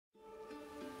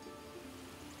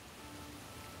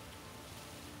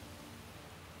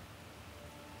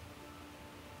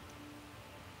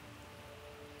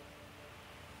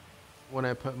When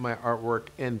I put my artwork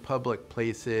in public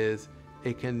places,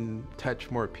 it can touch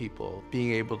more people.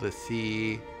 Being able to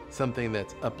see something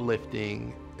that's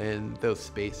uplifting in those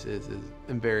spaces is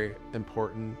very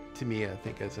important to me, I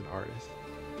think, as an artist.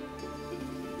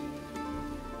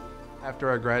 After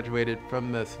I graduated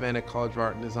from the Savannah College of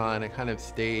Art and Design, I kind of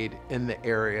stayed in the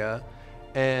area,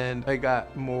 and I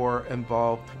got more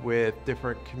involved with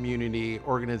different community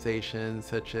organizations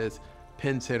such as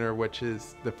Penn Center, which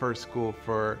is the first school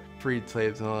for freed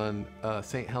slaves on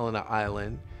St. Helena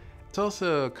Island. It's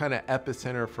also kind of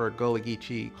epicenter for Gullah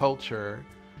Geechee culture,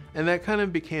 and that kind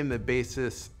of became the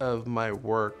basis of my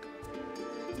work.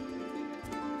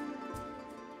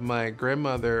 My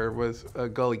grandmother was a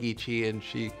Gullah Geechee, and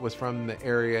she was from the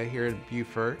area here in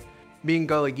Beaufort. Being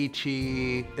Gullah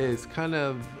Geechee is kind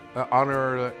of an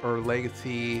honor or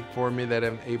legacy for me that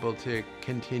I'm able to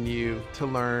continue to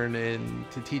learn and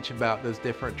to teach about those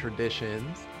different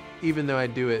traditions. Even though I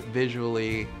do it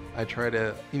visually, I try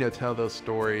to, tell those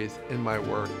stories in my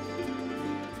work.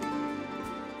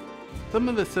 Some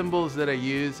of the symbols that I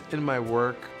use in my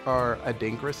work are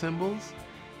Adinkra symbols.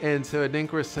 And so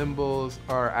Adinkra symbols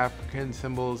are African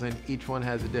symbols, and each one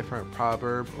has a different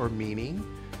proverb or meaning.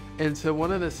 And so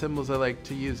one of the symbols I like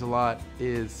to use a lot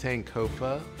is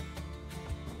Sankofa,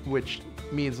 which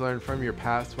means learn from your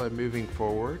past while moving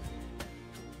forward.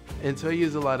 And so I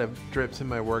use a lot of drips in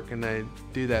my work, and I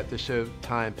do that to show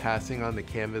time passing on the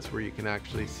canvas where you can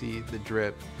actually see the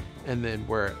drip and then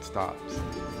where it stops.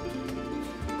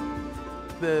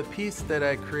 The piece that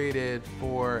I created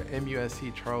for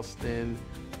MUSC Charleston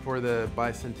for the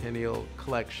Bicentennial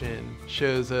collection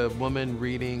shows a woman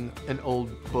reading an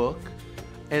old book.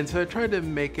 And so I tried to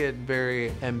make it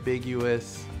very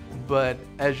ambiguous, but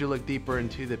as you look deeper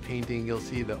into the painting, you'll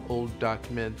see the old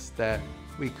documents that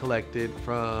we collected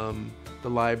from the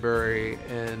library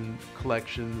and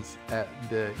collections at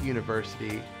the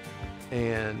university.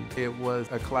 And it was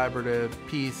a collaborative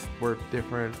piece where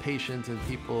different patients and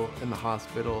people in the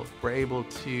hospital were able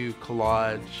to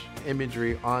collage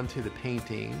imagery onto the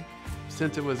painting.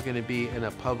 Since it was going to be in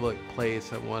a public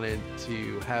place, I wanted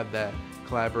to have that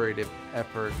collaborative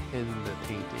effort in the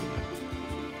painting.